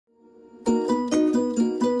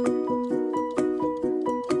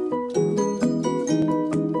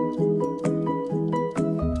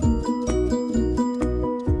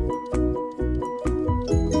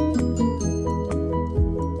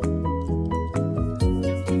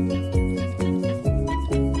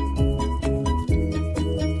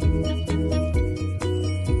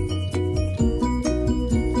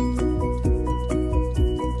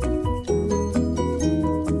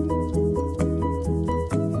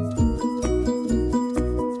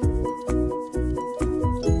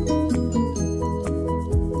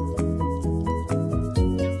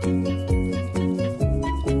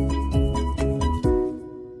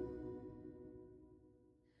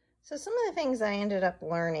the things I ended up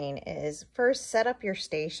learning is first set up your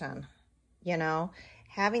station. You know,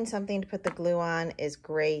 having something to put the glue on is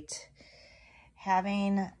great.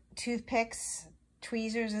 Having toothpicks,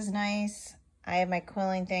 tweezers is nice. I have my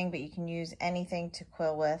quilling thing, but you can use anything to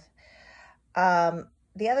quill with.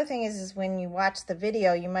 The other thing is when you watch the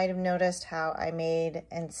video, you might have noticed how I made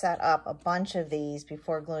and set up a bunch of these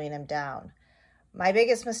before gluing them down. My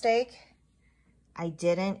biggest mistake, I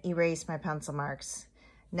didn't erase my pencil marks.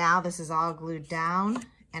 Now this is all glued down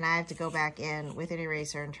and I have to go back in with an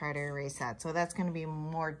eraser and try to erase that. So that's going to be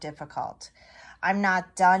more difficult. I'm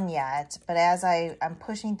not done yet, but as I'm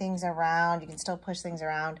pushing things around, you can still push things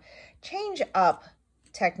around, change up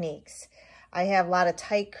techniques. I have a lot of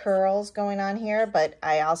tight curls going on here, but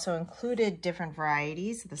I also included different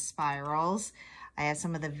varieties, the spirals. I have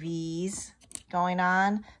some of the V's going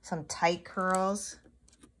on, some tight curls.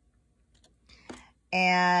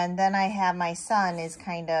 And then I have my sun is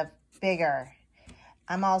kind of bigger.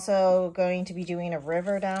 I'm also going to be doing a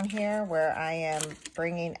river down here where I am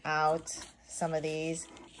bringing out some of these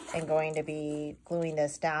and going to be gluing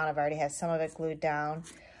this down. I've already had some of it glued down,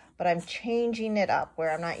 but I'm changing it up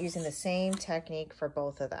where I'm not using the same technique for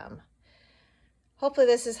both of them. Hopefully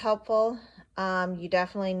this is helpful. You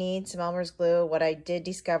definitely need some Elmer's glue. What I did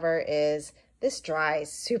discover is this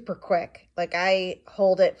dries super quick. Like I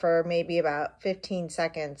hold it for maybe about 15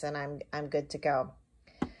 seconds and I'm good to go.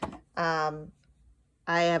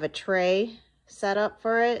 I have a tray set up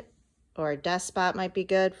for it, or a desk spot might be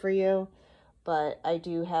good for you, but I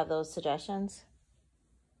do have those suggestions.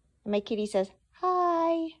 And my kitty says,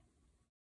 hi.